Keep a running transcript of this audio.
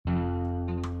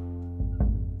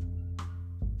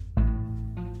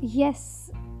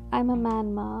Yes, I'm a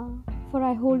man, ma, for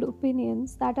I hold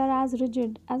opinions that are as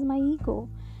rigid as my ego.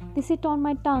 They sit on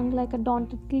my tongue like a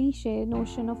daunted cliche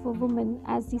notion of a woman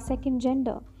as the second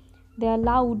gender. They are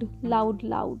loud, loud,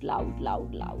 loud, loud,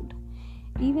 loud, loud.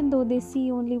 Even though they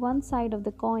see only one side of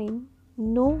the coin,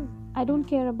 no, I don't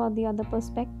care about the other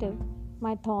perspective.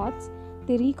 My thoughts,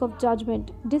 they reek of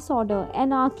judgment, disorder,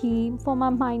 anarchy, for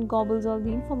my mind gobbles all the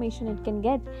information it can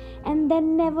get and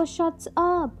then never shuts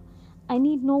up. I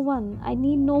need no one. I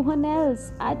need no one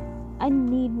else. I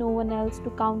need no one else to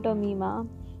counter me, ma.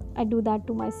 I do that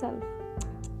to myself.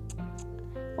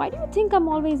 Why do you think I'm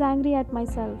always angry at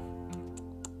myself?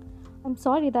 I'm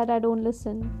sorry that I don't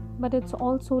listen, but it's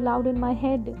all so loud in my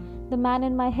head. The man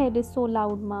in my head is so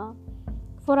loud, ma.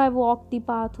 For I walk the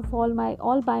path of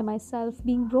all by myself,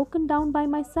 being broken down by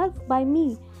myself, by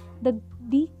me. The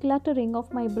decluttering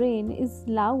of my brain is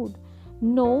loud.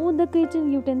 No, the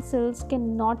kitchen utensils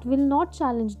will not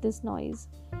challenge this noise.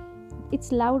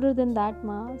 It's louder than that,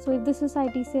 ma. So if the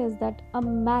society says that a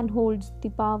man holds the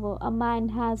power, a man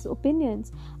has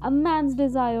opinions, a man's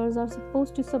desires are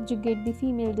supposed to subjugate the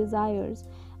female desires,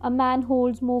 a man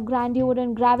holds more grandeur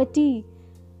and gravity.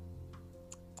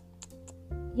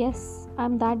 Yes,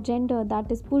 I'm that gender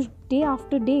that is pushed day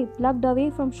after day, plugged away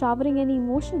from showering any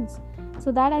emotions,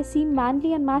 so that I seem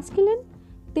manly and masculine.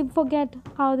 They forget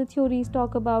how the theories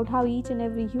talk about how each and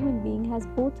every human being has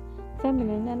both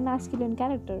feminine and masculine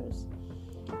characters.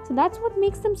 So that's what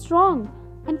makes them strong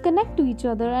and connect to each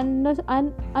other and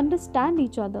understand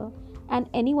each other. And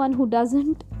anyone who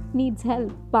doesn't needs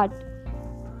help. But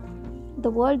the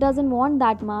world doesn't want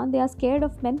that, ma. They are scared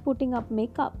of men putting up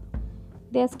makeup.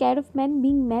 They are scared of men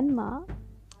being men, ma.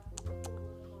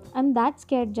 I'm that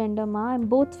scared gender, ma. I'm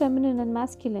both feminine and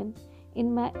masculine.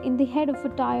 In the head of a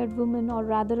tired woman, or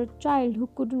rather a child who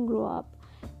couldn't grow up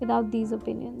without these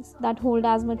opinions that hold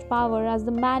as much power as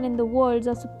the man in the worlds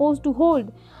are supposed to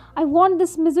hold. I want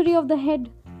this misery of the head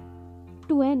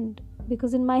to end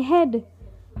because in my head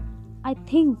I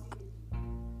think.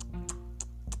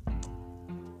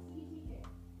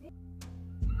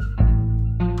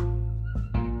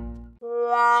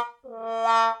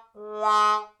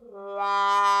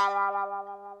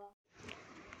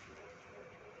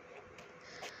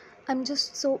 I'm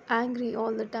just so angry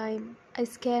all the time. I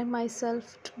scare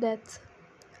myself to death.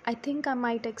 I think I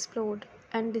might explode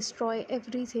and destroy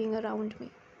everything around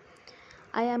me.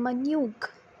 I am a nuke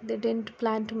they didn't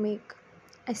plan to make.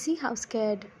 I see how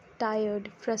scared,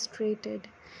 tired, frustrated,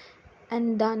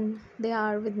 and done they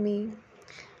are with me.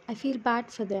 I feel bad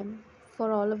for them,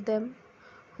 for all of them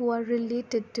who are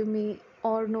related to me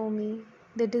or know me.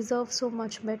 They deserve so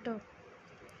much better.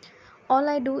 All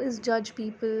I do is judge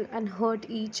people and hurt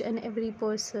each and every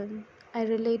person. I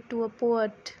relate to a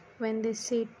poet when they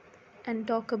sit and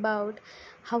talk about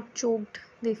how choked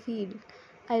they feel.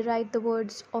 I write the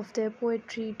words of their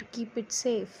poetry to keep it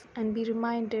safe and be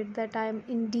reminded that I am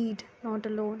indeed not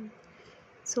alone.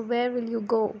 So, where will you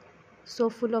go? So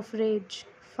full of rage,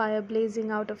 fire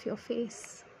blazing out of your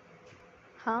face.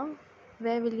 Huh?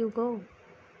 Where will you go?